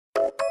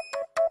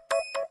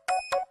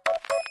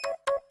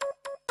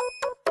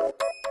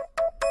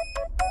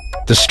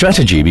The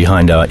strategy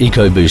behind our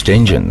EcoBoost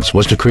engines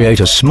was to create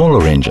a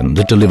smaller engine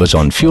that delivers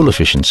on fuel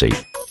efficiency,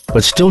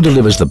 but still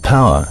delivers the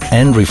power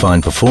and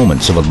refined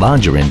performance of a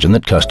larger engine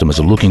that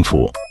customers are looking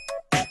for.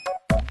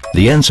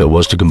 The answer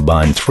was to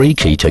combine three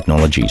key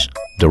technologies: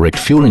 direct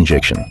fuel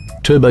injection,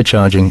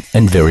 turbocharging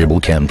and variable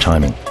cam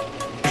timing.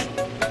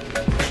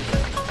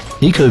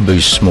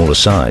 EcoBoost's smaller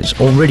size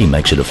already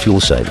makes it a fuel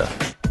saver,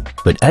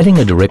 but adding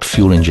a direct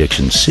fuel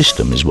injection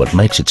system is what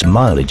makes its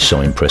mileage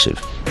so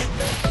impressive.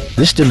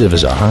 This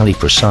delivers a highly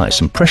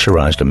precise and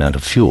pressurized amount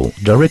of fuel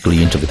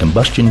directly into the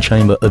combustion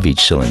chamber of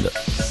each cylinder,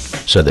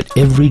 so that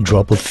every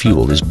drop of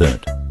fuel is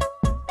burnt.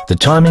 The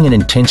timing and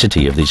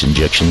intensity of these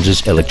injections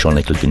is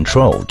electronically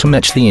controlled to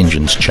match the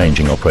engine's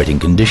changing operating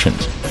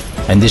conditions,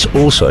 and this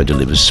also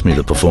delivers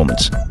smoother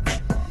performance.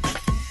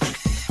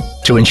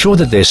 To ensure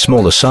that their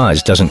smaller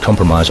size doesn't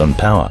compromise on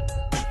power,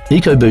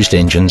 EcoBoost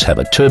engines have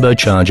a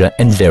turbocharger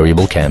and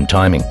variable cam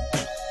timing.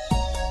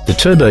 The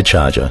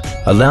turbocharger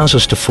allows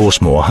us to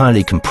force more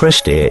highly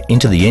compressed air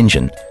into the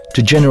engine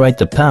to generate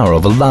the power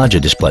of a larger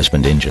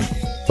displacement engine,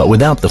 but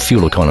without the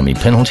fuel economy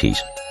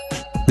penalties.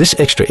 This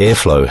extra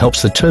airflow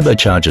helps the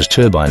turbocharger's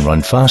turbine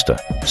run faster,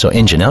 so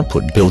engine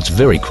output builds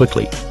very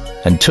quickly,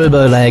 and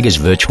turbo lag is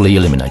virtually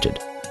eliminated.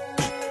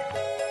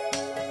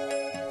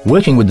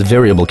 Working with the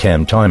variable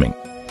cam timing,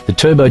 the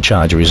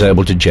turbocharger is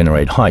able to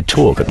generate high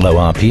torque at low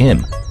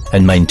RPM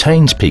and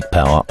maintains peak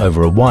power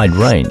over a wide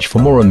range for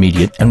more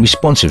immediate and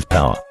responsive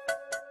power.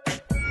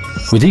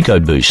 With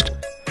EcoBoost,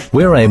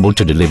 we're able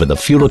to deliver the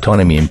fuel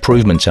economy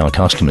improvements our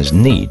customers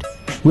need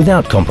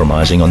without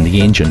compromising on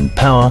the engine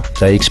power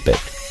they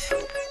expect.